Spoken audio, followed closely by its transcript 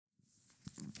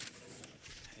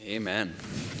Amen.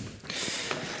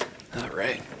 All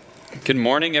right. Good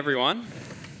morning, everyone.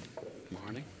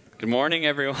 Morning. Good morning,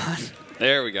 everyone.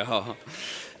 There we go.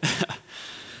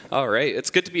 All right.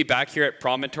 It's good to be back here at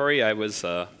Promontory. I was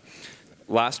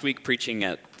last week preaching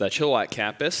at the Chilliwack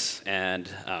campus, and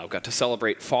got to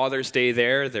celebrate Father's Day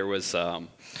there. There was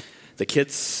the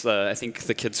kids, I think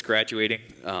the kids graduating,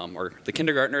 or the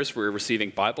kindergartners were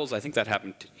receiving Bibles. I think that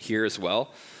happened here as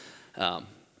well.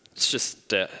 It's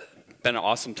just been an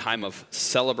awesome time of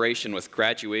celebration with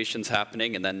graduations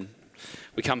happening, and then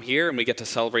we come here and we get to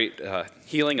celebrate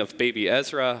healing of baby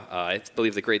Ezra. I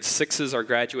believe the grade 6s are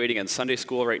graduating in Sunday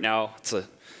school right now. It's a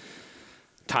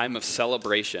time of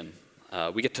celebration.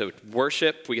 We get to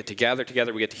worship, we get to gather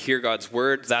together, we get to hear God's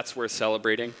word. That's worth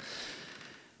celebrating.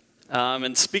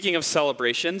 And speaking of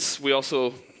celebrations, we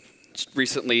also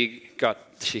recently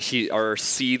got to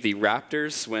see the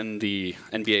Raptors win the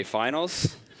NBA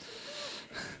Finals.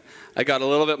 I got a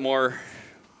little bit more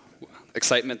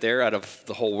excitement there out of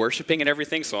the whole worshiping and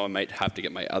everything, so I might have to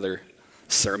get my other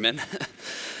sermon.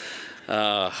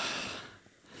 But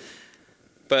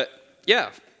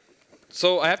yeah,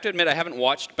 so I have to admit I haven't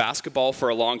watched basketball for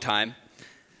a long time.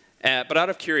 But out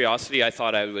of curiosity, I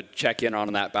thought I would check in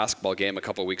on that basketball game a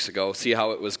couple weeks ago, see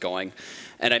how it was going.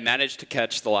 And I managed to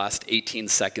catch the last 18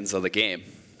 seconds of the game.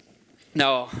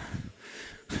 Now,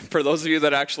 for those of you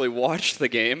that actually watched the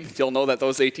game, you'll know that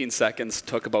those 18 seconds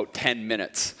took about 10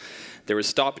 minutes. There was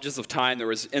stoppages of time, there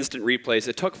was instant replays,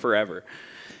 it took forever.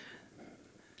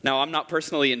 Now, I'm not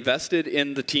personally invested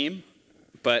in the team,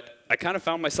 but I kind of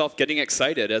found myself getting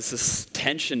excited as this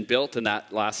tension built in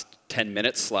that last 10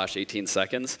 minutes / 18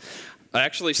 seconds. I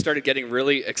actually started getting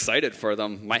really excited for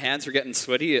them. My hands were getting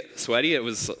sweaty. It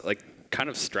was like kind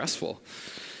of stressful.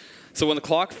 So when the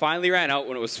clock finally ran out,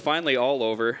 when it was finally all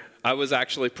over, I was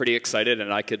actually pretty excited,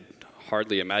 and I could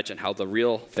hardly imagine how the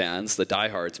real fans, the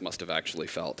diehards, must have actually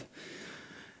felt.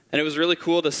 And it was really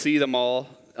cool to see them all.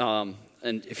 And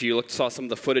if you saw some of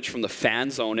the footage from the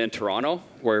fan zone in Toronto,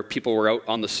 where people were out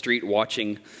on the street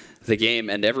watching the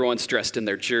game, and everyone's dressed in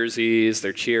their jerseys,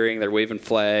 they're cheering, they're waving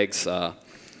flags. There's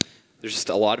just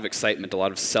a lot of excitement, a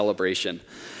lot of celebration.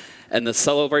 And the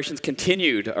celebrations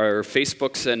continued. Our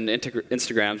Facebooks and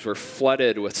Instagrams were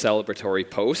flooded with celebratory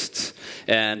posts.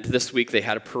 And this week they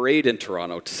had a parade in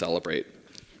Toronto to celebrate.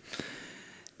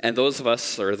 And those of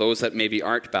us, or those that maybe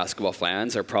aren't basketball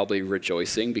fans, are probably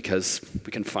rejoicing because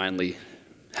we can finally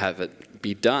have it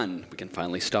be done. We can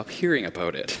finally stop hearing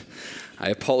about it. I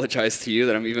apologize to you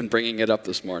that I'm even bringing it up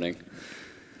this morning.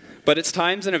 But it's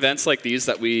times and events like these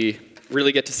that we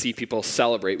really get to see people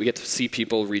celebrate. We get to see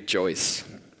people rejoice.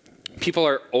 People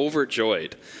are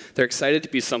overjoyed. They're excited to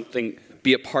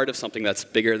be a part of something that's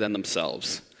bigger than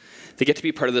themselves. They get to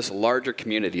be part of this larger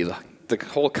community. The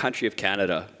whole country of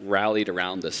Canada rallied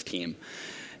around this team.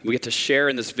 We get to share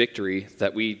in this victory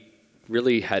that we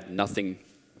really had nothing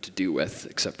to do with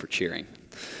except for cheering.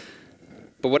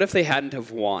 But what if they hadn't have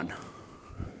won?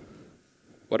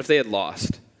 What if they had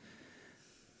lost?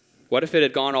 What if it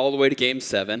had gone all the way to Game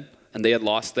 7 and they had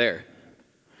lost there?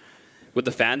 Would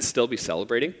the fans still be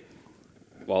celebrating?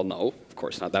 Well, no, of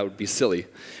course not. That would be silly.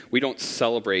 We don't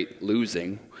celebrate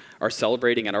losing. Our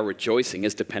celebrating and our rejoicing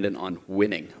is dependent on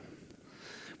winning.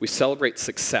 We celebrate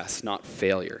success, not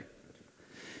failure.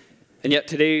 And yet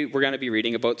today we're going to be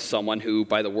reading about someone who,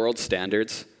 by the world's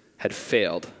standards, had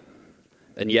failed,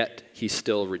 and yet he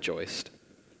still rejoiced.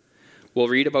 We'll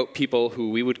read about people who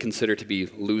we would consider to be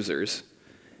losers,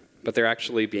 but they're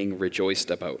actually being rejoiced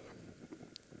about.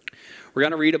 We're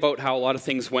going to read about how a lot of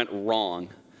things went wrong,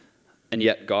 and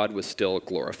yet God was still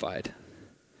glorified.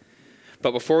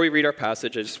 But before we read our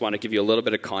passage, I just want to give you a little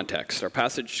bit of context. Our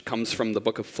passage comes from the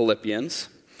book of Philippians.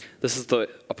 This is the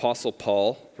Apostle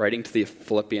Paul writing to the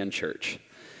Philippian church.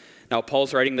 Now,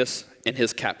 Paul's writing this in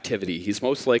his captivity. He's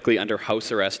most likely under house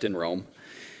arrest in Rome,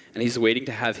 and he's waiting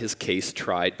to have his case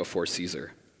tried before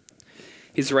Caesar.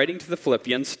 He's writing to the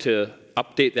Philippians to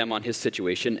update them on his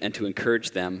situation and to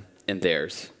encourage them in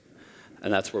theirs.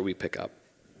 And that's where we pick up.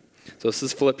 So this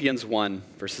is Philippians 1,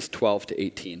 verses 12 to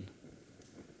 18.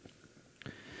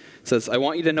 It says, "I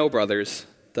want you to know, brothers,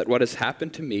 that what has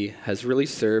happened to me has really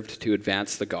served to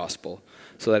advance the gospel,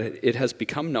 so that it has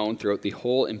become known throughout the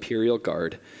whole imperial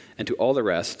guard and to all the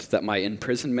rest that my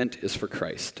imprisonment is for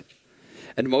Christ.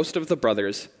 And most of the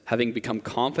brothers, having become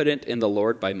confident in the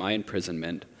Lord by my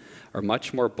imprisonment, are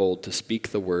much more bold to speak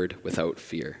the word without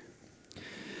fear.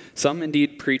 Some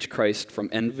indeed preach Christ from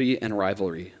envy and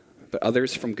rivalry, but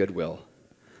others from goodwill.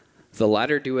 The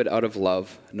latter do it out of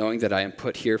love, knowing that I am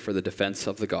put here for the defense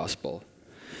of the gospel.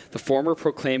 The former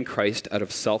proclaim Christ out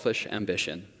of selfish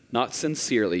ambition, not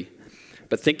sincerely,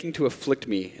 but thinking to afflict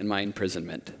me in my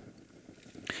imprisonment.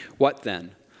 What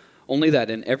then? Only that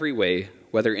in every way,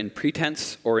 whether in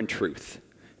pretense or in truth,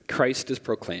 Christ is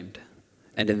proclaimed,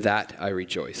 and in that I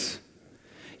rejoice.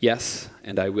 Yes,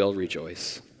 and I will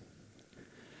rejoice.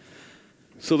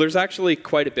 So there's actually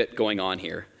quite a bit going on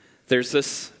here. There's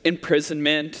this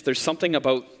imprisonment. There's something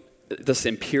about this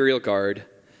imperial guard.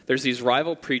 There's these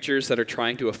rival preachers that are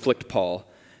trying to afflict Paul.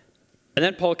 And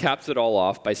then Paul caps it all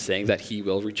off by saying that he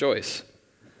will rejoice.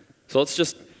 So let's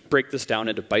just break this down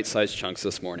into bite-sized chunks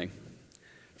this morning.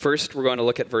 First, we're going to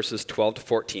look at verses 12 to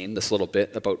 14, this little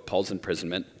bit about Paul's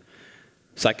imprisonment.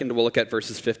 Second, we'll look at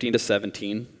verses 15 to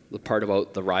 17, the part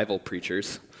about the rival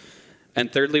preachers. And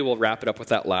thirdly, we'll wrap it up with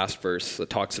that last verse that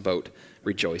talks about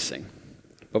rejoicing.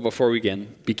 But before we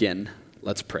begin,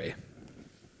 let's pray.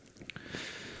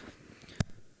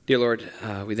 Dear Lord,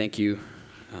 we thank you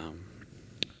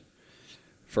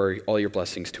for all your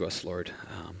blessings to us, Lord.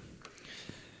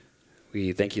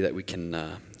 We thank you that we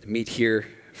can meet here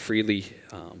freely,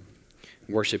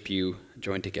 worship you,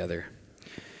 join together.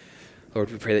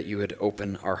 Lord, we pray that you would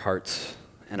open our hearts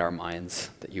and our minds,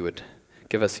 that you would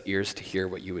give us ears to hear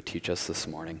what you would teach us this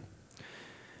morning.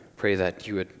 Pray that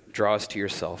you would draw us to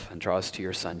yourself and draw us to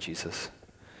your Son, Jesus.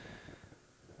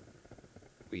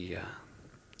 We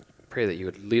pray that you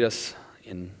would lead us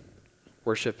in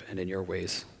worship and in your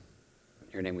ways.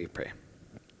 In your name we pray.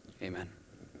 Amen.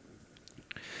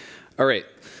 All right,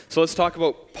 so let's talk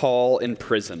about Paul in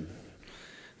prison.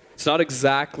 It's not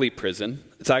exactly prison.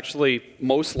 It's actually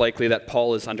most likely that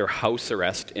Paul is under house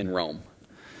arrest in Rome.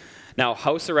 Now,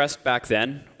 house arrest back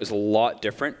then was a lot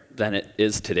different than it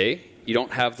is today. You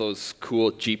don't have those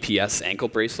cool GPS ankle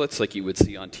bracelets like you would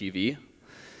see on TV.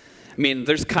 I mean,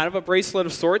 there's kind of a bracelet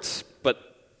of sorts,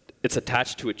 but it's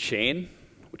attached to a chain,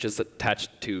 which is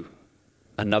attached to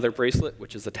another bracelet,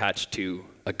 which is attached to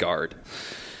a guard.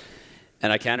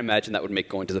 And I can't imagine that would make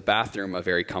going to the bathroom a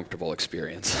very comfortable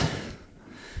experience.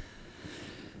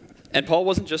 And Paul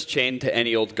wasn't just chained to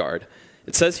any old guard.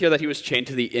 It says here that he was chained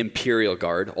to the imperial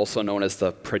guard, also known as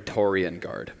the Praetorian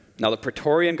Guard. Now, the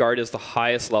Praetorian Guard is the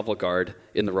highest level guard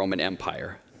in the Roman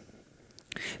Empire.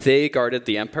 They guarded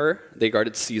the emperor, they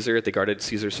guarded Caesar, they guarded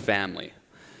Caesar's family.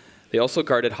 They also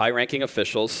guarded high-ranking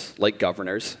officials, like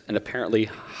governors, and apparently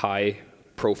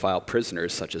high-profile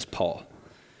prisoners, such as Paul.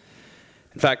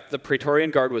 In fact, the Praetorian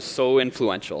Guard was so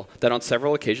influential that on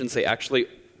several occasions they actually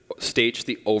staged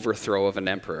the overthrow of an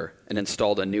emperor and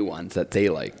installed a new one that they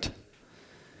liked.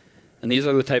 And these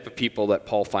are the type of people that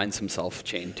Paul finds himself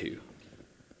chained to.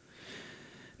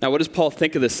 Now, what does Paul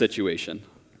think of this situation?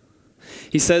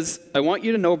 He says, I want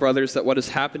you to know, brothers, that what has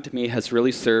happened to me has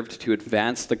really served to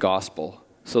advance the gospel,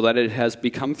 so that it has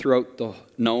become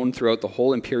known throughout the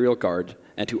whole imperial guard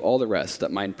and to all the rest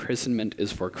that my imprisonment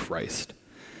is for Christ.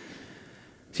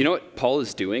 So you know what Paul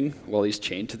is doing while he's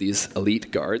chained to these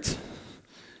elite guards?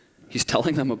 He's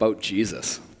telling them about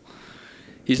Jesus.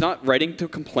 He's not writing to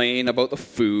complain about the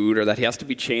food or that he has to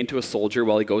be chained to a soldier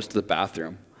while he goes to the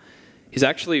bathroom. He's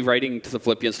actually writing to the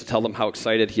Philippians to tell them how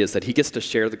excited he is that he gets to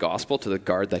share the gospel to the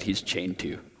guard that he's chained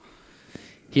to.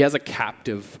 He has a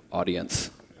captive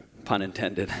audience, pun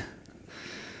intended.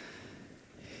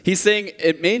 He's saying,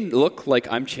 it may look like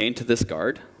I'm chained to this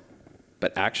guard,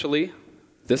 but actually,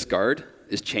 this guard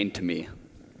is chained to me.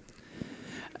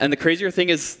 And the crazier thing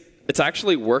is, it's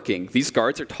actually working. These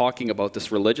guards are talking about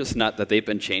this religious nut that they've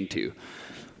been chained to.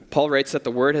 Paul writes that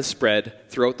the word has spread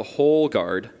throughout the whole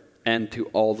guard and to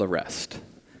all the rest.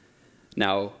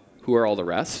 Now, who are all the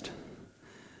rest?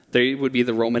 They would be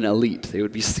the Roman elite. They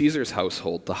would be Caesar's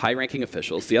household, the high-ranking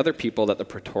officials, the other people that the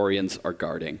Praetorians are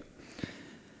guarding.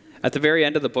 At the very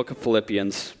end of the book of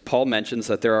Philippians, Paul mentions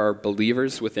that there are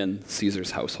believers within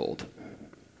Caesar's household.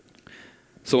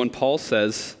 So when Paul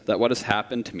says that what has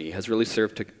happened to me has really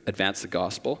served to advance the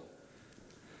gospel,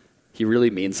 he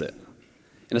really means it.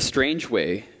 In a strange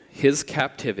way, his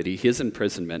captivity, his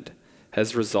imprisonment,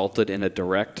 has resulted in a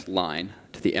direct line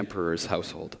to the emperor's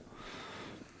household.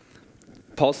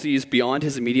 Paul sees beyond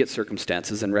his immediate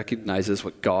circumstances and recognizes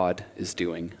what God is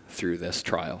doing through this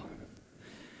trial.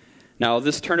 Now,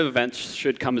 this turn of events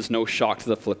should come as no shock to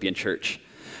the Philippian church.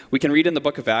 We can read in the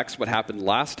book of Acts what happened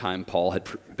last time Paul had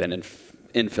been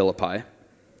in Philippi.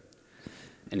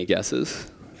 Any guesses?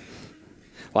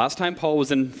 Last time Paul was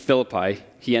in Philippi,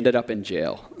 he ended up in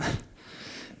jail.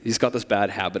 He's got this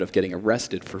bad habit of getting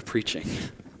arrested for preaching.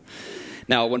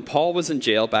 Now, when Paul was in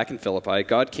jail back in Philippi,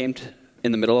 God came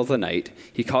in the middle of the night.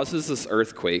 He causes this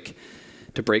earthquake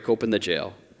to break open the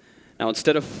jail. Now,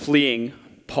 instead of fleeing,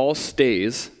 Paul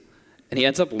stays, and he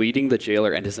ends up leading the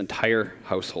jailer and his entire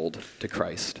household to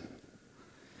Christ.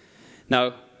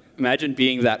 Now, imagine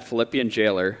being that Philippian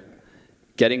jailer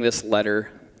getting this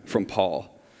letter from Paul.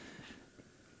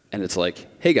 And it's like,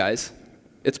 hey guys,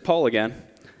 it's Paul again.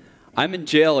 I'm in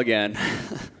jail again.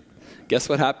 Guess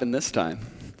what happened this time?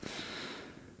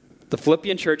 The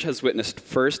Philippian church has witnessed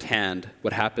firsthand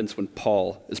what happens when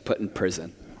Paul is put in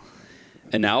prison.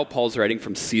 And now Paul's writing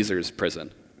from Caesar's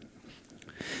prison.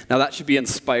 Now that should be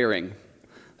inspiring.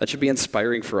 That should be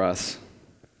inspiring for us.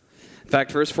 In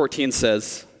fact, verse 14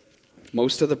 says,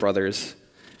 most of the brothers,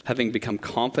 having become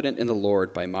confident in the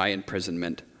Lord by my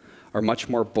imprisonment, are much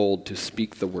more bold to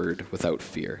speak the word without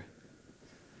fear.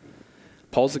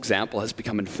 Paul's example has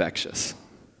become infectious.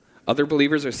 Other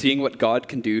believers are seeing what God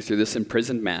can do through this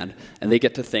imprisoned man, and they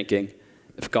get to thinking,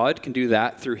 if God can do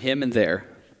that through him and there,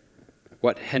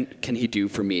 what can he do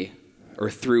for me or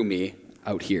through me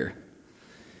out here?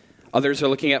 Others are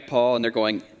looking at Paul and they're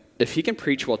going, if he can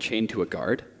preach while chained to a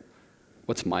guard,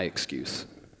 what's my excuse?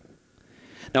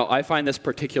 Now, I find this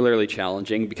particularly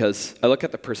challenging because I look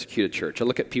at the persecuted church. I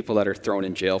look at people that are thrown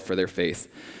in jail for their faith.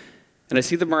 And I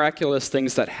see the miraculous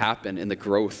things that happen in the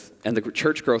growth and the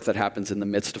church growth that happens in the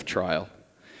midst of trial.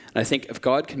 And I think if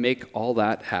God can make all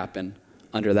that happen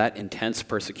under that intense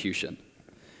persecution,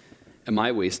 am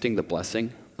I wasting the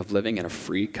blessing of living in a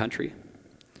free country?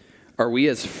 Are we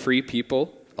as free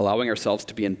people allowing ourselves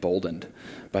to be emboldened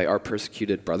by our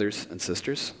persecuted brothers and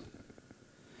sisters?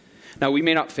 Now, we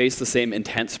may not face the same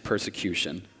intense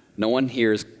persecution. No one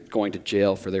here is going to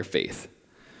jail for their faith.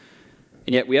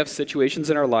 And yet we have situations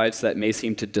in our lives that may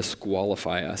seem to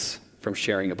disqualify us from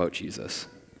sharing about Jesus.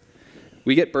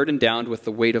 We get burdened down with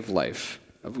the weight of life.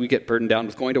 We get burdened down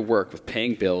with going to work, with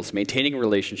paying bills, maintaining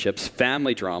relationships,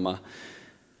 family drama.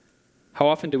 How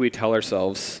often do we tell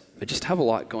ourselves, I just have a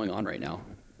lot going on right now?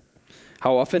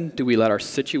 How often do we let our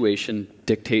situation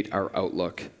dictate our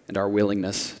outlook and our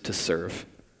willingness to serve?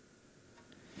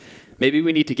 Maybe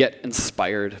we need to get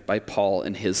inspired by Paul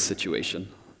in his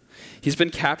situation. He's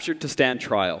been captured to stand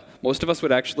trial. Most of us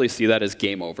would actually see that as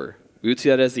game over. We would see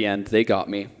that as the end. They got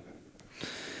me.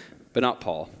 But not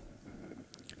Paul.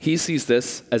 He sees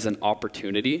this as an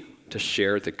opportunity to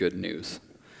share the good news.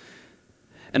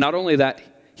 And not only that,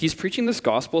 he's preaching this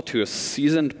gospel to a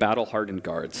seasoned, battle-hardened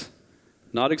guards.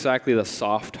 Not exactly the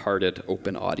soft-hearted,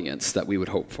 open audience that we would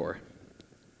hope for.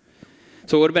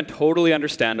 So it would have been totally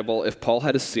understandable if Paul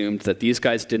had assumed that these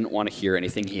guys didn't want to hear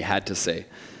anything he had to say.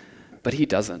 But he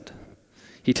doesn't.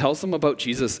 He tells them about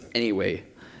Jesus anyway,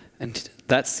 and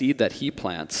that seed that he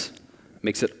plants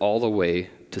makes it all the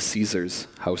way to Caesar's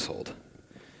household.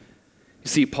 You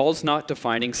see, Paul's not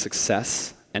defining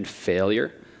success and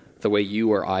failure the way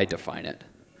you or I define it.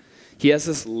 He has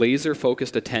this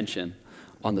laser-focused attention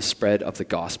on the spread of the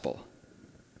gospel.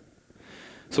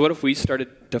 So what if we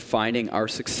started defining our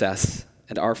success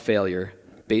and our failure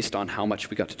based on how much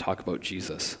we got to talk about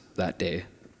Jesus that day?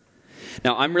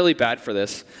 Now, I'm really bad for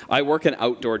this. I work an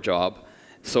outdoor job,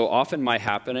 so often my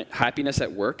happiness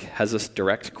at work has this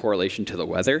direct correlation to the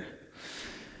weather.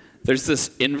 There's this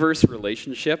inverse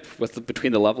relationship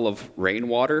between the level of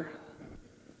rainwater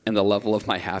and the level of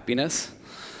my happiness.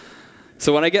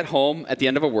 So when I get home at the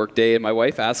end of a workday and my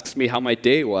wife asks me how my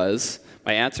day was,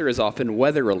 my answer is often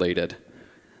weather-related.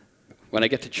 When I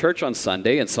get to church on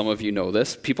Sunday, and some of you know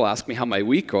this, people ask me how my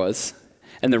week was,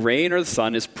 and the rain or the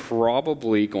sun is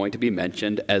probably going to be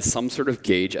mentioned as some sort of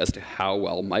gauge as to how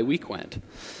well my week went.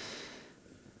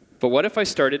 But what if I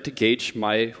started to gauge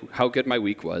how good my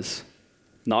week was,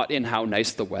 not in how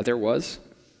nice the weather was,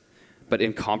 but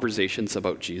in conversations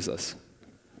about Jesus?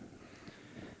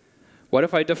 What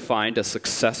if I defined a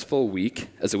successful week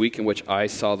as a week in which I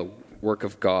saw the work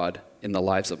of God in the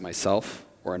lives of myself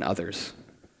or in others?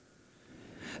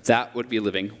 That would be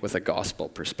living with a gospel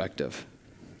perspective.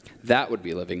 That would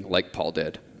be living like Paul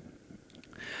did.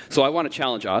 So I want to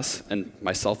challenge us, and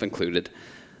myself included,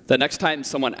 that next time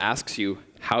someone asks you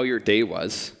how your day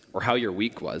was or how your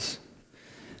week was,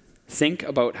 think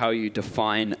about how you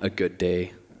define a good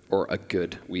day or a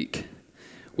good week.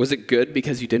 Was it good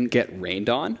because you didn't get rained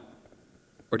on?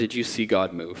 Or did you see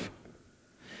God move?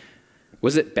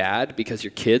 Was it bad because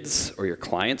your kids or your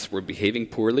clients were behaving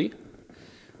poorly?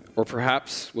 Or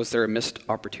perhaps was there a missed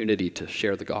opportunity to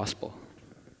share the gospel?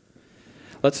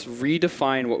 Let's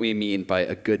redefine what we mean by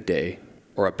a good day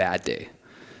or a bad day.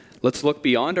 Let's look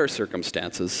beyond our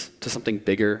circumstances to something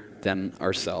bigger than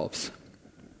ourselves.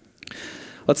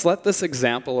 Let's let this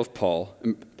example of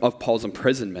Paul's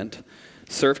imprisonment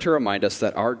serve to remind us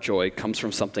that our joy comes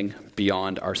from something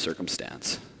beyond our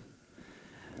circumstance.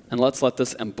 And let's let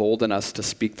this embolden us to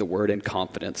speak the word in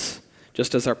confidence,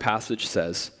 just as our passage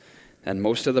says, and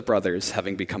most of the brothers,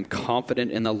 having become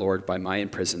confident in the Lord by my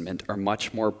imprisonment, are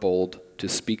much more bold to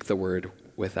speak the word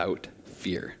without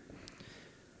fear.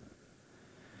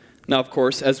 Now, of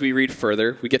course, as we read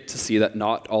further, we get to see that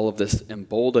not all of this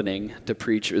emboldening to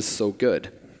preach is so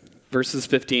good. Verses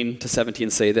 15 to 17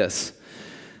 say this: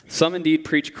 "Some indeed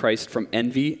preach Christ from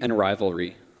envy and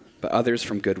rivalry, but others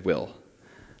from goodwill.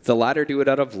 The latter do it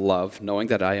out of love, knowing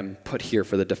that I am put here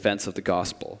for the defense of the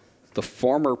gospel. The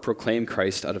former proclaim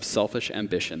Christ out of selfish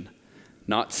ambition,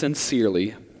 not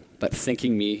sincerely, but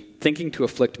thinking to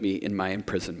afflict me in my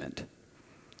imprisonment."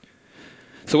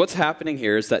 So what's happening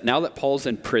here is that now that Paul's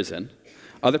in prison,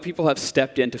 other people have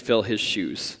stepped in to fill his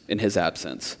shoes in his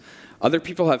absence. Other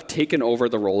people have taken over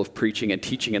the role of preaching and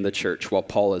teaching in the church while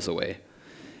Paul is away.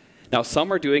 Now,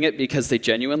 some are doing it because they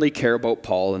genuinely care about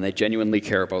Paul and they genuinely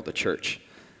care about the church.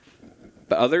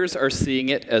 But others are seeing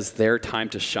it as their time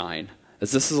to shine,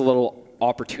 as this is a little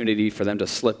opportunity for them to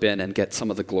slip in and get some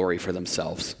of the glory for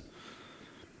themselves.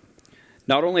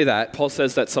 Not only that, Paul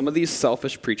says that some of these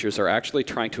selfish preachers are actually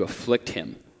trying to afflict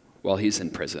him while he's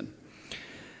in prison.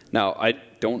 Now, I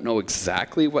don't know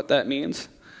exactly what that means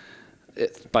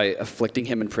by afflicting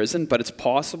him in prison, but it's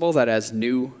possible that as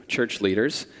new church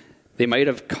leaders, they might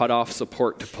have cut off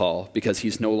support to Paul because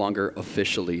he's no longer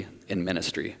officially in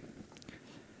ministry.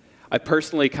 I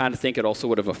personally kind of think it also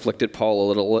would have afflicted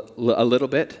Paul a little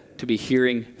bit to be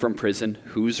hearing from prison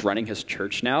who's running his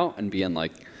church now and being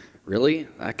like, really,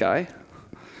 that guy?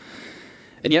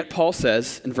 And yet Paul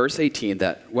says in verse 18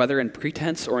 that whether in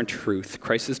pretense or in truth,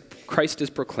 Christ is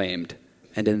proclaimed,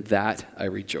 and in that I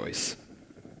rejoice.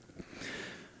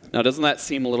 Now, doesn't that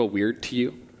seem a little weird to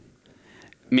you?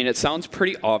 I mean, it sounds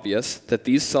pretty obvious that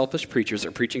these selfish preachers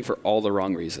are preaching for all the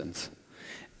wrong reasons.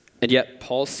 And yet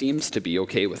Paul seems to be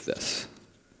okay with this.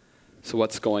 So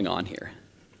what's going on here?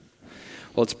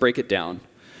 Well, let's break it down.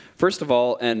 First of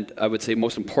all, and I would say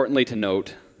most importantly to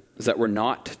note, is that we're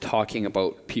not talking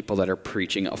about people that are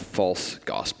preaching a false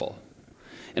gospel.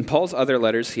 In Paul's other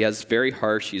letters, he's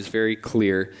very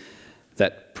clear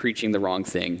that preaching the wrong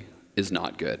thing is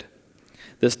not good.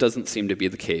 This doesn't seem to be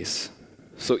the case.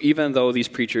 So even though these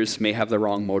preachers may have the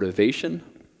wrong motivation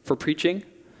for preaching,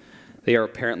 they are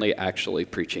apparently actually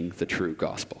preaching the true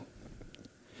gospel.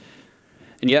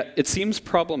 And yet, it seems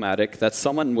problematic that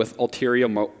someone with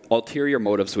ulterior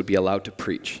motives would be allowed to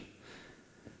preach.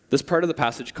 This part of the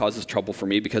passage causes trouble for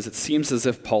me because it seems as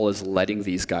if Paul is letting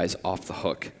these guys off the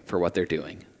hook for what they're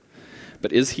doing.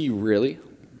 But is he really?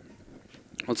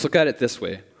 Let's look at it this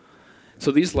way. So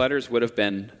these letters would have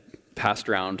been passed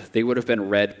around. They would have been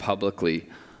read publicly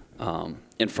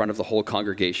in front of the whole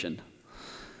congregation.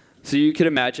 So you could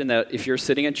imagine that if you're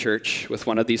sitting in church with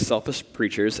one of these selfish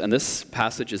preachers and this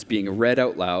passage is being read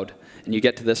out loud and you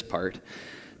get to this part,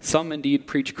 some indeed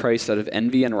preach Christ out of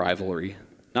envy and rivalry,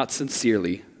 not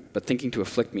sincerely, but thinking to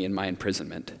afflict me in my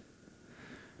imprisonment.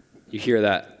 You hear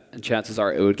that, and chances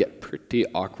are it would get pretty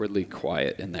awkwardly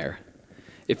quiet in there.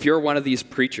 If you're one of these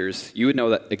preachers, you would know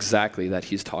that exactly that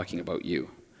he's talking about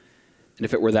you. And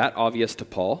if it were that obvious to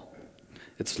Paul,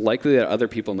 it's likely that other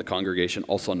people in the congregation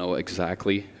also know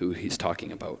exactly who he's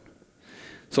talking about.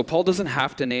 So Paul doesn't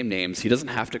have to name names. He doesn't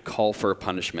have to call for a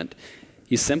punishment.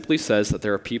 He simply says that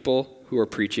there are people who are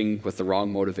preaching with the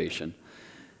wrong motivation.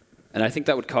 And I think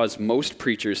that would cause most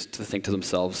preachers to think to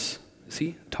themselves, is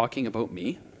he talking about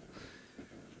me?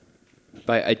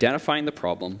 By identifying the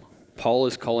problem, Paul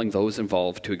is calling those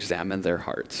involved to examine their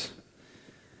hearts.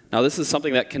 Now, this is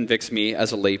something that convicts me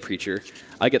as a lay preacher.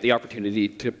 I get the opportunity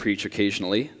to preach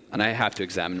occasionally, and I have to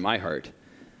examine my heart.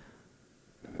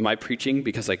 Am I preaching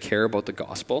because I care about the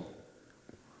gospel,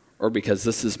 or because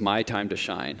this is my time to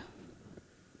shine?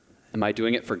 Am I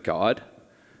doing it for God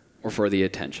or for the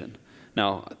attention?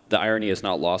 Now, the irony is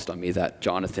not lost on me that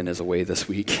Jonathan is away this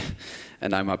week,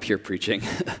 and I'm up here preaching.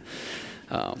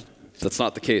 That's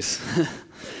not the case.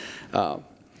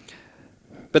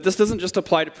 But this doesn't just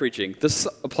apply to preaching. This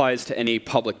applies to any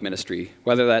public ministry,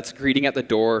 whether that's greeting at the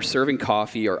door, serving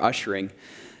coffee, or ushering.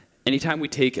 Anytime we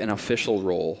take an official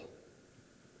role,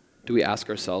 do we ask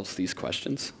ourselves these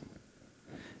questions?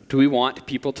 Do we want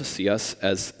people to see us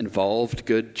as involved,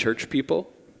 good church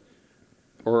people?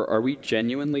 Or are we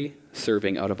genuinely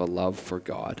serving out of a love for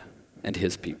God and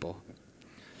his people?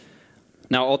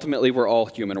 Now, ultimately, we're all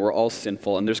human, we're all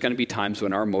sinful, and there's going to be times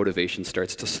when our motivation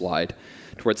starts to slide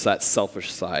towards that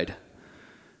selfish side.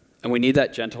 And we need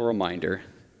that gentle reminder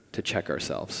to check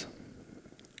ourselves.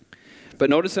 But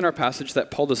notice in our passage that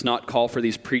Paul does not call for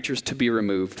these preachers to be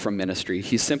removed from ministry.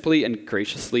 He simply and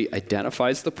graciously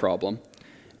identifies the problem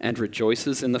and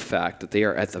rejoices in the fact that they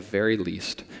are at the very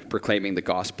least proclaiming the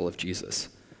gospel of Jesus.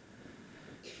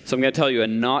 So I'm going to tell you a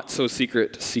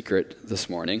not-so-secret secret this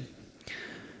morning.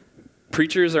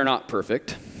 Preachers are not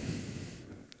perfect.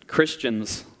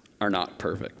 Christians are not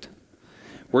perfect.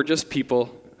 We're just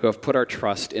people who have put our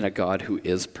trust in a God who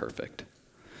is perfect.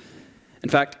 In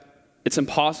fact, it's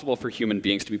impossible for human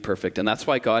beings to be perfect, and that's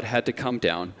why God had to come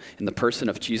down in the person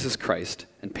of Jesus Christ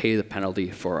and pay the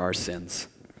penalty for our sins.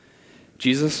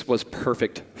 Jesus was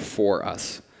perfect for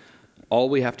us. All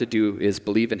we have to do is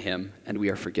believe in him, and we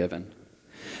are forgiven.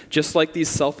 Just like these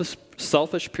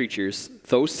selfish preachers,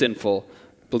 though sinful,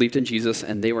 believed in Jesus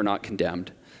and they were not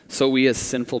condemned, so we as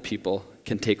sinful people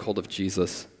can take hold of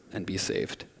Jesus and be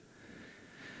saved.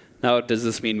 Now, does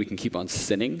this mean we can keep on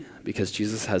sinning because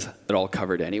Jesus has it all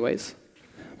covered anyways?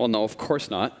 Well, no, of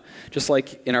course not. Just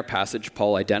like in our passage,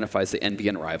 Paul identifies the envy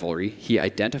and rivalry, he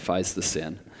identifies the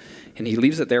sin, and he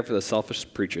leaves it there for the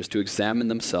selfish preachers to examine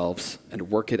themselves and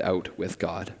work it out with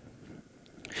God.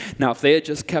 Now, if they had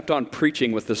just kept on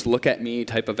preaching with this look at me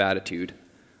type of attitude,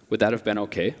 would that have been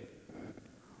okay?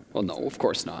 Well, no, of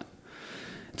course not.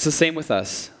 It's the same with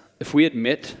us. If we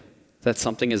admit that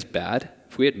something is bad,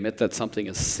 if we admit that something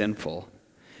is sinful,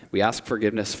 we ask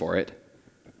forgiveness for it,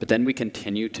 but then we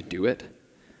continue to do it,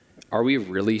 are we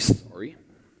really sorry?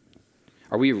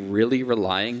 Are we really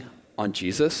relying on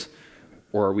Jesus,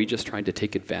 or are we just trying to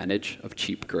take advantage of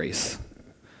cheap grace?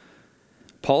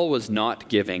 Paul was not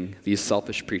giving these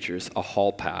selfish preachers a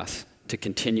hall pass to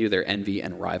continue their envy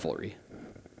and rivalry.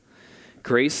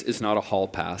 Grace is not a hall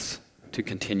pass to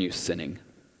continue sinning.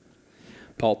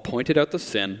 Paul pointed out the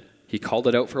sin, he called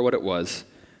it out for what it was,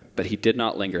 but he did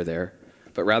not linger there,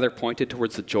 but rather pointed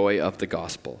towards the joy of the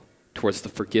gospel, towards the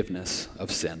forgiveness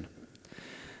of sin.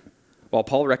 While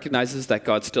Paul recognizes that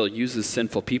God still uses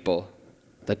sinful people,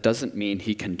 that doesn't mean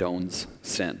he condones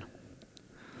sin.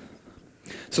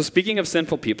 So speaking of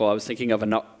sinful people, I was thinking of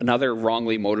another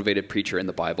wrongly motivated preacher in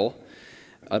the Bible.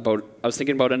 I was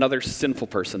thinking about another sinful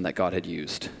person that God had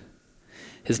used.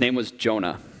 His name was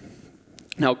Jonah.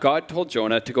 Now, God told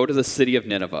Jonah to go to the city of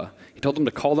Nineveh. He told him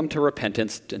to call them to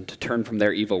repentance and to turn from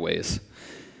their evil ways.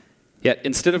 Yet,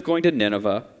 instead of going to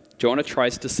Nineveh, Jonah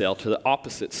tries to sail to the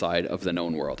opposite side of the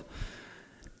known world.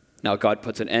 Now, God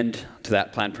puts an end to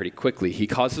that plan pretty quickly. He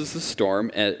causes a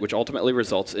storm, which ultimately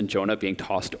results in Jonah being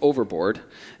tossed overboard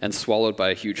and swallowed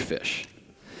by a huge fish.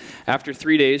 After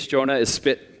 3 days, Jonah is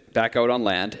spit back out on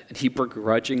land, and he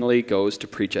begrudgingly goes to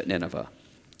preach at Nineveh.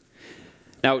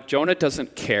 Now, Jonah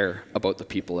doesn't care about the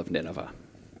people of Nineveh.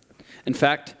 In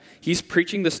fact, he's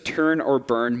preaching this turn or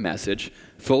burn message,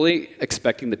 fully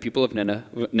expecting the people of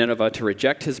Nineveh to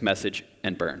reject his message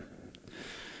and burn.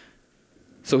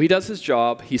 So he does his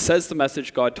job, he says the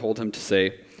message God told him to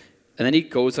say, and then he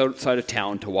goes outside of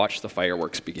town to watch the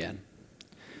fireworks begin.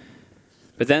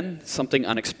 But then something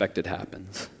unexpected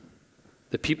happens.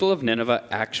 The people of Nineveh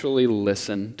actually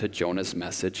listen to Jonah's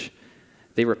message.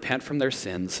 They repent from their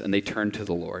sins and they turn to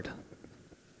the Lord.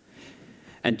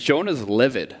 And Jonah's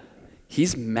livid.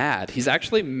 He's mad. He's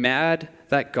actually mad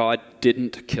that God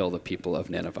didn't kill the people of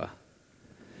Nineveh.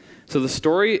 So the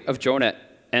story of Jonah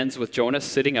ends with Jonah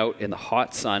sitting out in the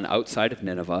hot sun outside of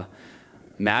Nineveh,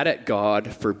 mad at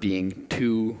God for being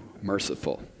too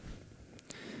merciful.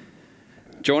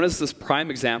 Jonah's this prime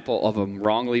example of a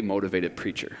wrongly motivated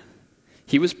preacher.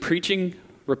 He was preaching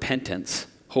repentance,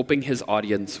 hoping his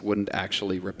audience wouldn't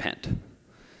actually repent.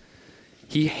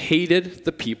 He hated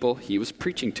the people he was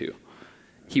preaching to.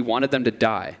 He wanted them to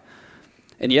die.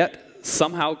 And yet,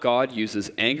 somehow God uses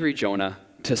angry Jonah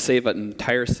to save an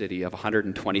entire city of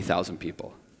 120,000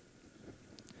 people.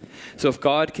 So if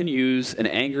God can use an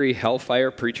angry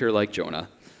hellfire preacher like Jonah,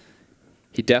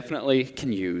 he definitely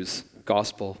can use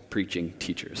gospel-preaching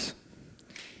teachers,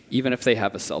 even if they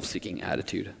have a self-seeking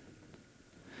attitude.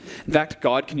 In fact,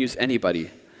 God can use anybody.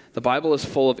 The Bible is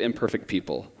full of imperfect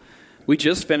people. We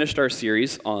just finished our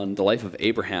series on the life of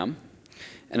Abraham,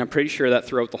 and I'm pretty sure that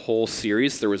throughout the whole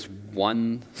series, there was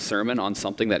one sermon on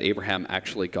something that Abraham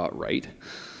actually got right.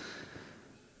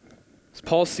 As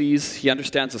Paul sees, he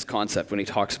understands this concept when he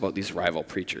talks about these rival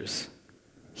preachers.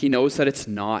 He knows that it's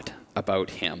not about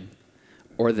him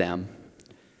or them,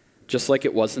 just like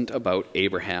it wasn't about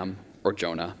Abraham or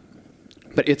Jonah,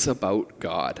 but it's about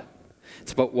God.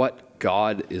 It's about what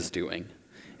God is doing.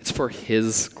 It's for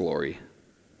his glory.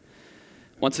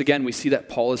 Once again, we see that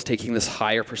Paul is taking this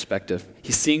higher perspective.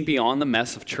 He's seeing beyond the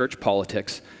mess of church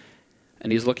politics,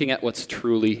 and he's looking at what's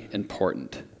truly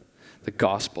important, the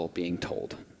gospel being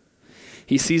told.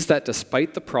 He sees that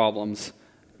despite the problems,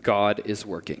 God is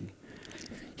working.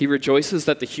 He rejoices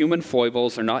that the human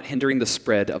foibles are not hindering the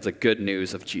spread of the good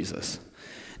news of Jesus.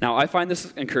 Now, I find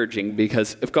this encouraging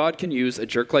because if God can use a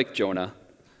jerk like Jonah,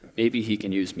 maybe he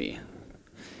can use me.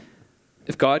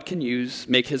 If God can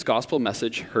make his gospel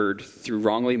message heard through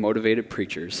wrongly motivated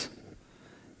preachers,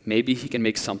 maybe he can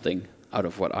make something out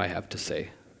of what I have to say.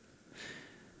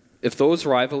 If those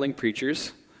rivaling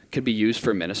preachers could be used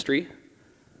for ministry,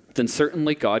 then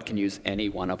certainly God can use any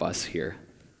one of us here,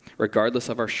 regardless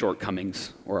of our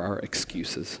shortcomings or our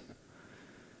excuses.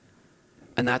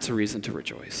 And that's a reason to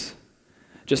rejoice.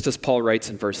 Just as Paul writes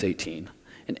in verse 18,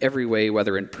 in every way,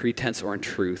 whether in pretense or in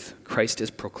truth, Christ is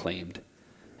proclaimed,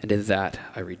 and in that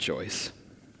I rejoice.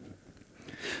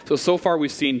 So far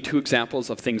we've seen two examples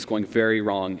of things going very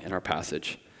wrong in our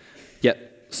passage,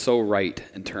 yet so right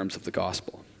in terms of the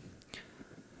gospel.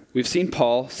 We've seen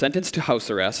Paul sentenced to house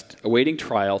arrest, awaiting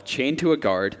trial, chained to a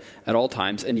guard at all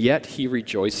times, and yet he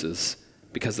rejoices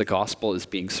because the gospel is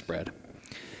being spread.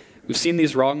 We've seen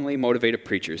these wrongly motivated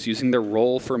preachers using their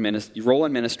role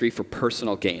in ministry for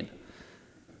personal gain.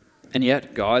 And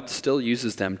yet God still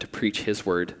uses them to preach his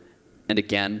word, and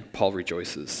again, Paul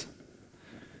rejoices.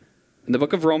 In the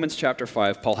book of Romans chapter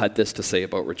 5, Paul had this to say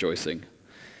about rejoicing.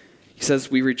 He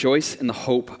says, "We rejoice in the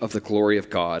hope of the glory of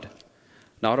God.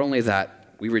 Not only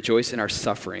that, we rejoice in our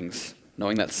sufferings,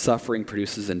 knowing that suffering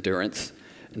produces endurance,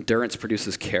 endurance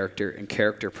produces character, and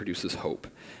character produces hope.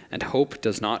 And hope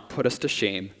does not put us to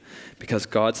shame, because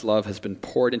God's love has been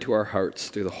poured into our hearts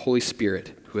through the Holy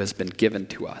Spirit who has been given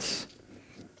to us."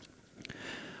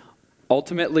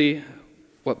 Ultimately,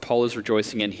 what Paul is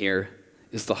rejoicing in here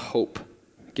is the hope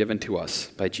given to us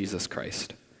by Jesus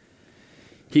Christ.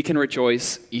 He can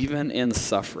rejoice even in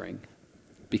suffering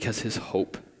because his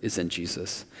hope is in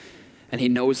Jesus. And he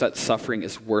knows that suffering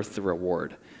is worth the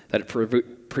reward, that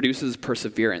it produces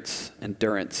perseverance,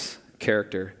 endurance,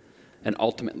 character, and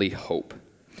ultimately hope.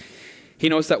 He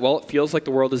knows that while it feels like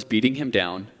the world is beating him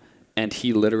down, and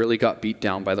he literally got beat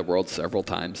down by the world several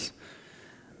times,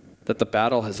 that the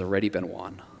battle has already been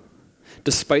won.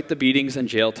 Despite the beatings and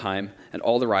jail time and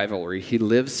all the rivalry, he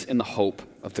lives in the hope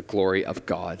of the glory of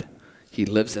God. He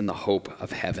lives in the hope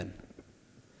of heaven.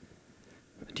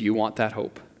 Do you want that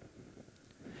hope?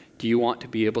 Do you want to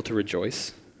be able to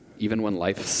rejoice even when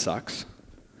life sucks?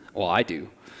 Well, I do.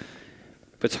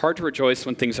 But it's hard to rejoice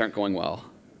when things aren't going well.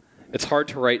 It's hard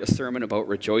to write a sermon about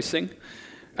rejoicing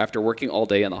after working all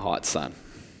day in the hot sun.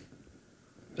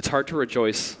 It's hard to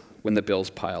rejoice when the bills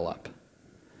pile up,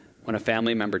 when a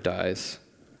family member dies,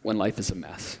 when life is a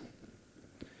mess.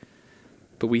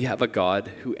 But we have a God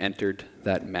who entered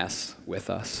that mess with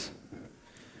us.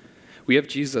 We have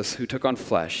Jesus who took on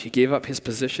flesh. He gave up his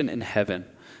position in heaven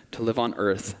to live on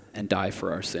earth and die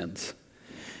for our sins.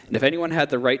 And if anyone had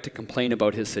the right to complain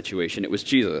about his situation, it was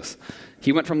Jesus.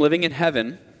 He went from living in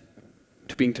heaven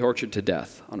to being tortured to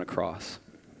death on a cross.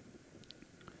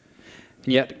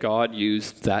 And yet God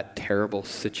used that terrible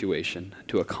situation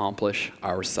to accomplish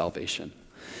our salvation,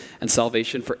 and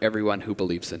salvation for everyone who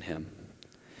believes in him.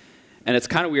 And it's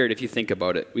kind of weird if you think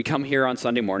about it. We come here on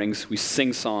Sunday mornings, we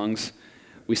sing songs,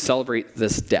 we celebrate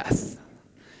this death.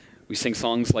 We sing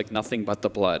songs like Nothing But the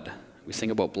Blood. We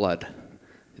sing about blood.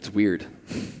 It's weird.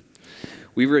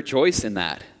 We rejoice in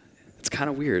that. It's kind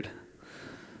of weird.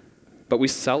 But we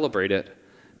celebrate it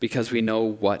because we know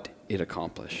what it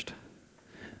accomplished.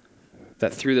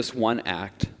 That through this one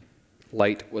act,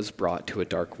 light was brought to a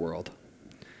dark world.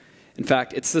 In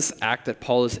fact, it's this act that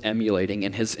Paul is emulating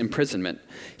in his imprisonment.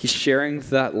 He's sharing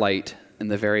that light in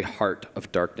the very heart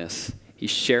of darkness.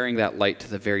 He's sharing that light to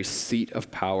the very seat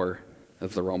of power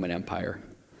of the Roman Empire.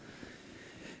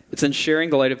 It's in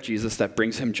sharing the light of Jesus that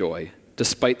brings him joy,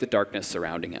 despite the darkness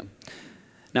surrounding him.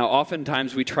 Now,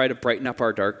 oftentimes we try to brighten up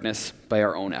our darkness by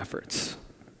our own efforts.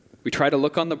 We try to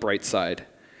look on the bright side.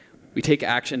 We take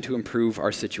action to improve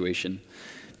our situation.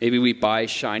 Maybe we buy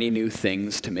shiny new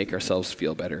things to make ourselves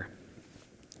feel better.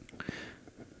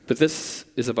 But this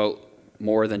is about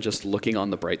more than just looking on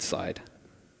the bright side.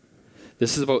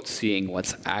 This is about seeing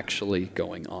what's actually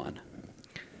going on.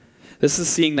 This is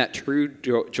seeing that true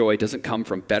joy doesn't come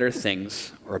from better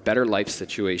things or a better life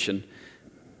situation.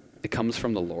 It comes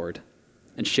from the Lord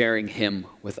and sharing him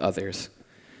with others.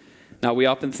 Now, we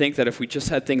often think that if we just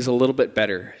had things a little bit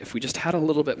better, if we just had a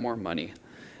little bit more money,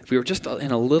 if we were just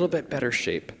in a little bit better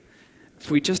shape, if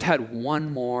we just had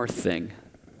one more thing,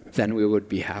 then we would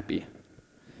be happy.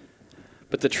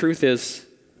 But the truth is,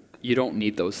 you don't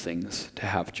need those things to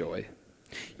have joy.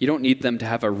 You don't need them to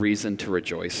have a reason to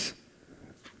rejoice.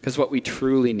 Because what we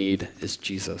truly need is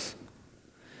Jesus.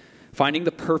 Finding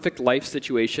the perfect life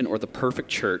situation or the perfect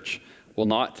church will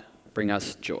not bring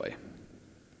us joy.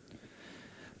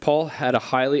 Paul had a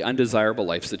highly undesirable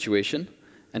life situation,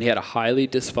 and he had a highly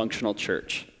dysfunctional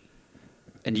church.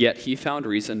 And yet he found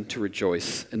reason to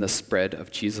rejoice in the spread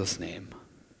of Jesus' name.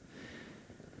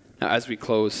 Now, as we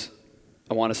close,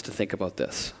 I want us to think about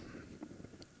this.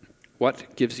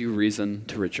 What gives you reason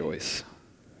to rejoice?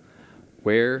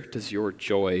 Where does your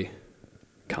joy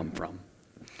come from?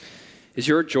 Is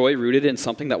your joy rooted in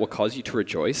something that will cause you to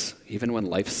rejoice even when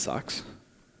life sucks?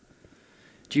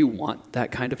 Do you want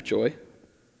that kind of joy?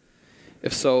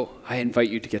 If so, I invite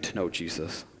you to get to know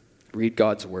Jesus. Read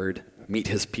God's word, meet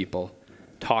his people,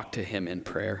 talk to him in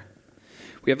prayer.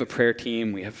 We have a prayer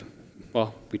team. We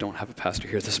don't have a pastor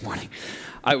here this morning.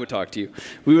 I would talk to you.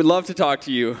 We would love to talk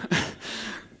to you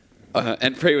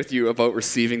and pray with you about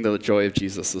receiving the joy of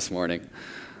Jesus this morning.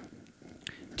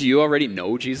 Do you already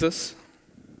know Jesus?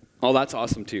 Oh, that's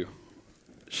awesome too.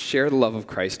 Share the love of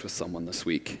Christ with someone this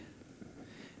week.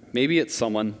 Maybe it's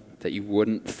someone that you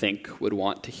wouldn't think would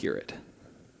want to hear it.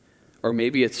 Or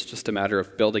maybe it's just a matter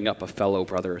of building up a fellow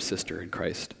brother or sister in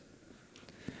Christ.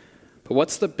 But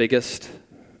what's the biggest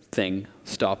thing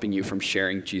stopping you from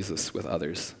sharing Jesus with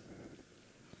others?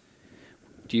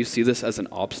 Do you see this as an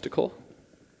obstacle,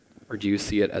 or do you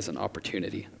see it as an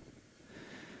opportunity?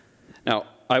 Now,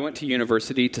 I went to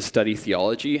university to study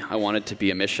theology. I wanted to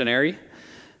be a missionary,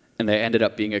 and I ended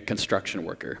up being a construction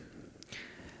worker.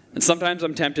 And sometimes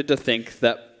I'm tempted to think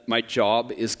that my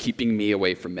job is keeping me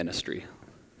away from ministry.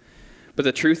 But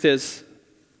the truth is,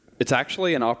 it's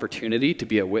actually an opportunity to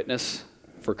be a witness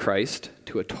for Christ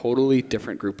to a totally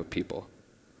different group of people.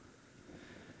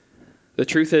 The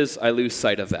truth is, I lose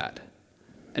sight of that.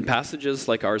 And passages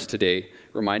like ours today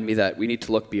remind me that we need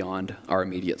to look beyond our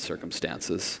immediate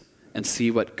circumstances and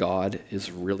see what God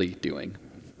is really doing.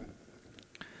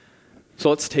 So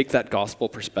let's take that gospel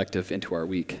perspective into our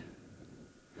week.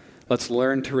 Let's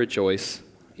learn to rejoice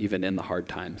even in the hard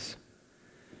times.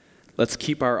 Let's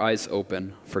keep our eyes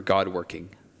open for God working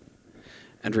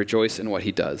and rejoice in what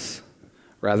he does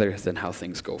rather than how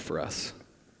things go for us.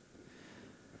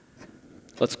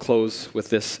 Let's close with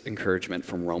this encouragement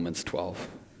from Romans 12.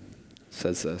 It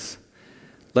says this: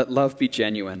 "Let love be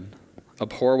genuine,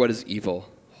 abhor what is evil,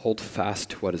 hold fast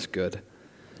to what is good.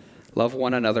 Love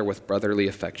one another with brotherly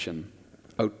affection.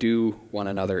 Outdo one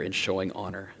another in showing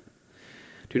honor.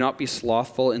 Do not be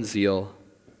slothful in zeal.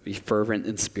 Be fervent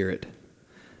in spirit.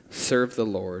 Serve the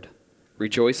Lord.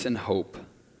 Rejoice in hope.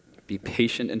 Be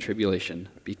patient in tribulation.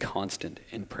 Be constant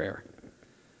in prayer."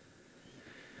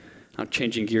 Now,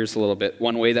 changing gears a little bit,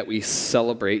 one way that we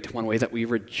celebrate, one way that we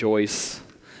rejoice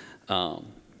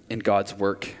in God's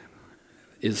work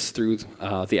is through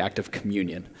the act of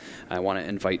communion. I want to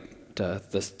invite the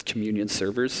communion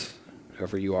servers,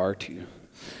 whoever you are, to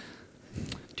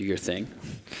do your thing.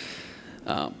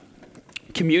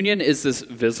 Communion is this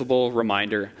visible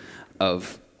reminder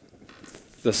of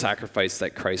the sacrifice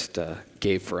that Christ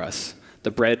gave for us.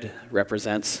 The bread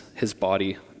represents his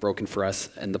body broken for us,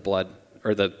 and the blood,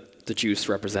 or the juice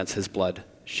represents his blood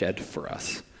shed for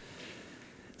us.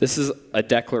 This is a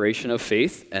declaration of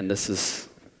faith, and this is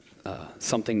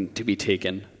something to be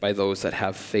taken by those that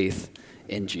have faith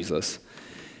in Jesus.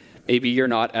 Maybe you're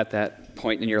not at that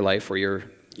point in your life where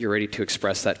you're ready to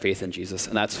express that faith in Jesus,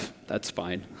 and that's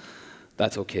fine.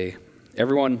 That's okay.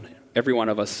 Every one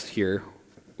of us here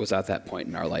was at that point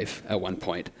in our life at one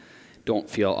point. Don't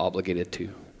feel obligated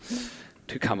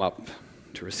to come up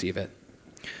to receive it.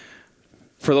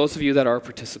 For those of you that are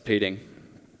participating,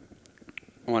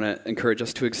 I want to encourage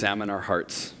us to examine our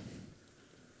hearts,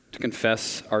 to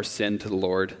confess our sin to the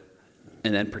Lord,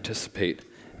 and then participate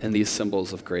in these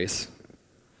symbols of grace.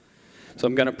 So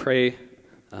I'm going to pray.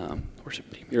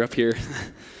 Worship team, you're up here.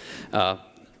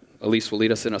 Elise will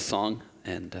lead us in a song,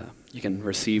 and you can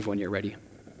receive when you're ready.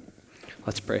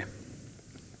 Let's pray.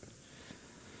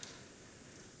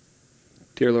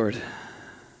 Dear Lord,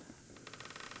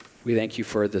 we thank you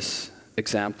for this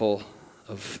example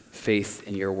of faith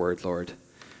in your word, Lord,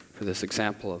 for this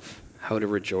example of how to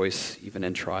rejoice even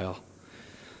in trial.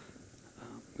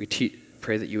 We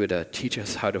pray that you would teach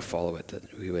us how to follow it,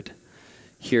 that we would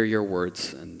hear your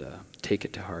words and take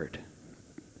it to heart.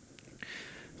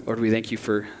 Lord, we thank you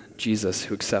for Jesus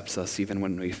who accepts us even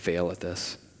when we fail at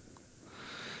this.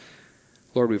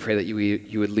 Lord, we pray that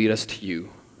you would lead us to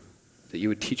you, that you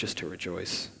would teach us to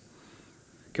rejoice.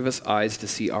 Give us eyes to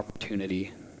see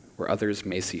opportunity where others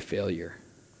may see failure.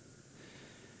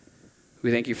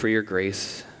 We thank you for your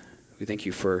grace. We thank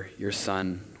you for your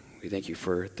Son. We thank you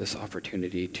for this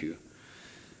opportunity to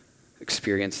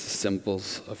experience the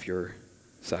symbols of your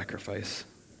sacrifice.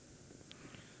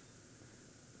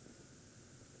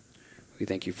 We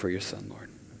thank you for your Son, Lord.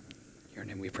 In your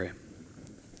name we pray.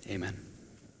 Amen.